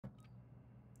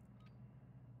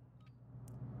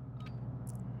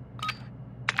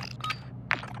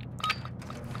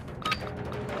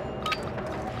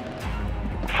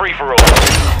free-for-all.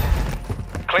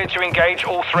 Clear to engage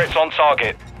all threats on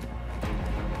target.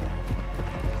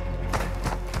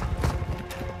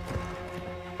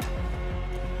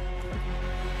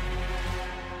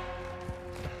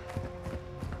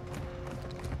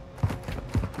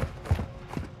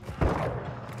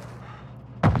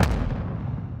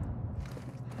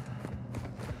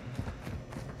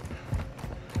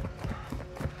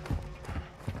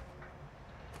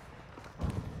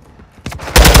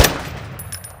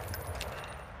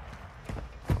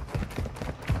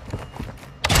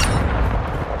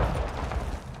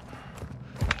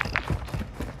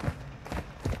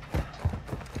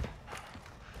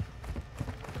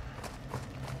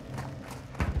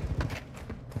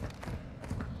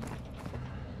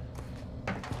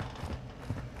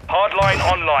 Hardline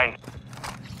online.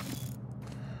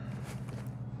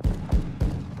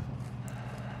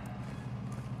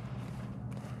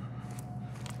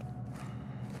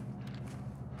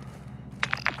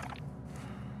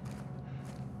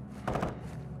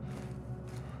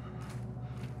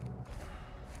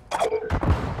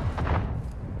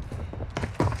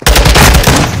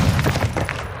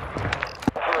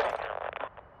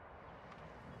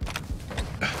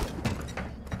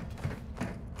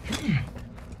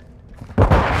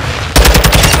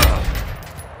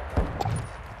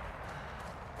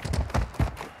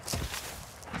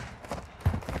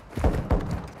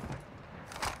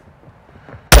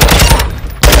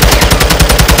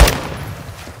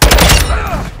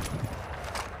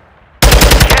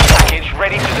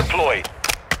 Ready to deploy.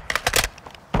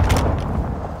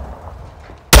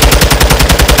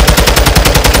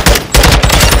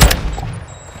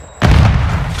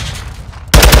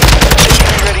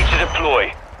 Ready to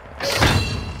deploy.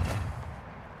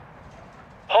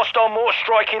 Hostile mortar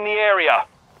strike in the area.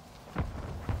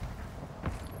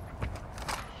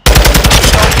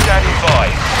 Standing by.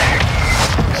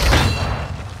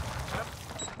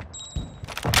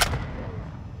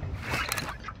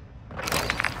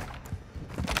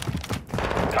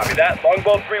 Copy that.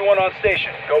 Longbow 3-1 on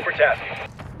station. Go for tasking.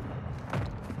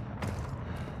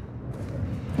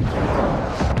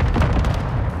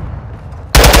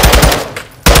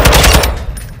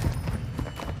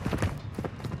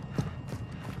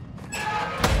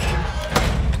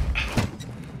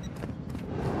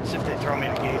 As if they throw me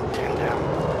a game 10 down.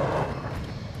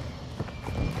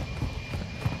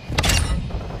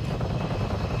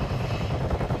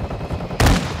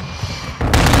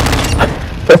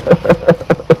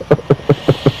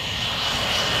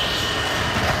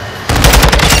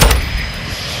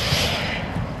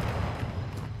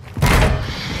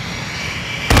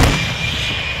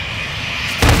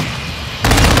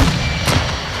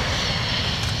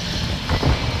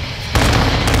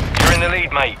 You're in the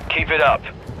lead, mate. Keep it up.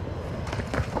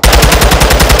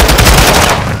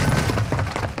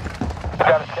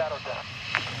 Got a shadow down.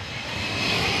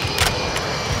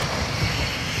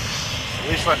 At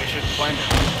least let me shoot the plane down.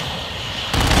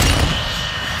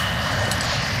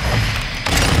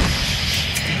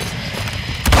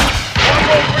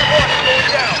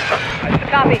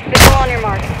 Copy. Visual on your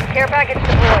mark. Care package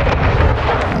deployed.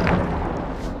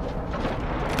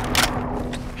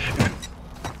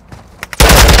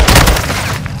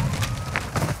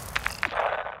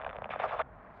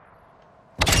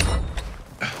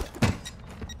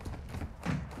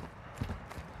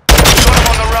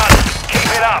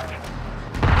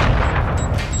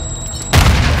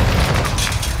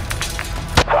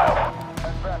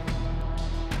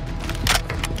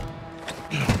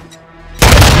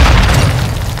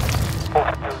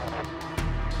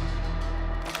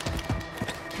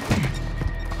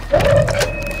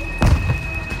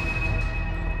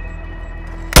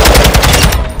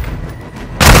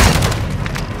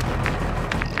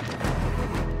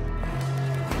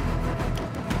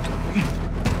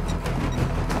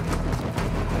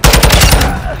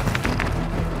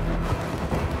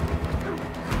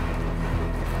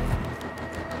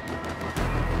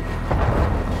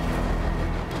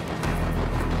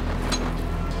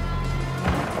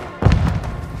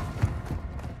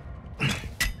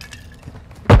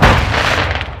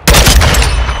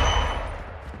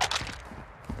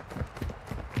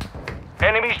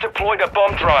 Enemies deployed a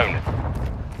bomb drone.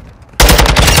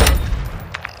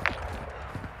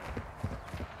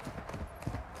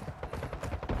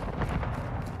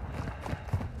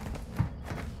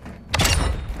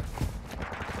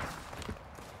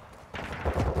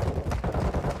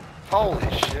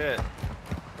 Holy shit.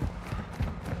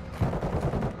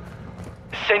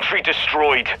 Sentry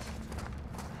destroyed.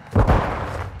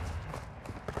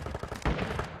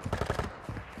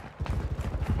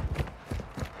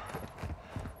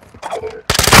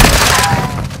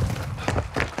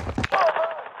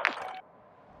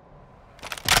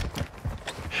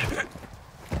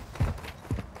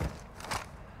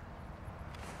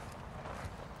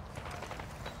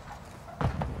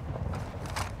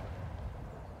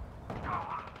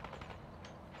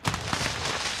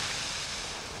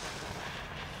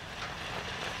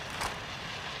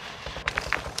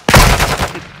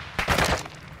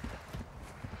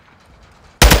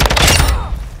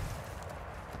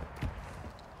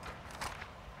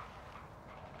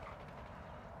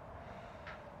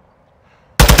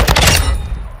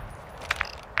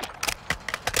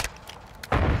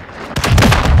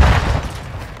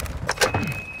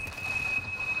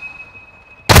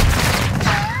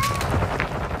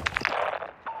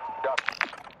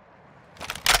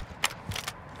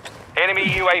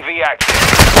 UAV active.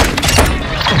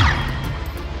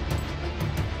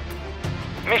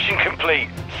 Mission complete.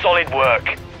 Solid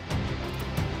work.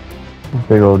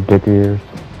 Big old dick ears.